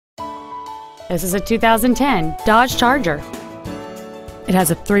This is a 2010 Dodge Charger. It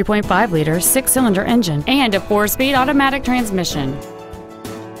has a 3.5-liter six-cylinder engine and a 4-speed automatic transmission.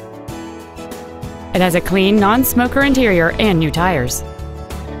 It has a clean, non-smoker interior and new tires.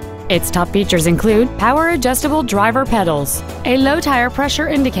 Its top features include power-adjustable driver pedals, a low-tire pressure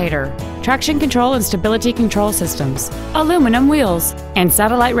indicator, traction control and stability control systems, aluminum wheels, and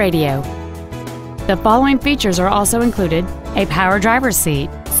satellite radio. The following features are also included: a power driver's seat,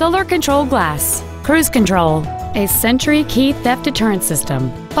 solar control glass, cruise control, a Sentry key theft deterrent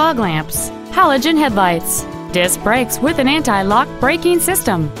system, fog lamps, halogen headlights, disc brakes with an anti-lock braking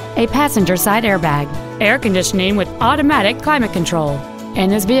system, a passenger side airbag, air conditioning with automatic climate control,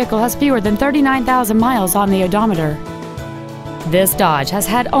 and this vehicle has fewer than 39,000 miles on the odometer. This Dodge has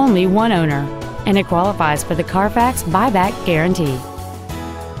had only one owner, and it qualifies for the Carfax buyback guarantee.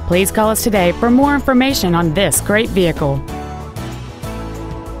 Please call us today for more information on this great vehicle.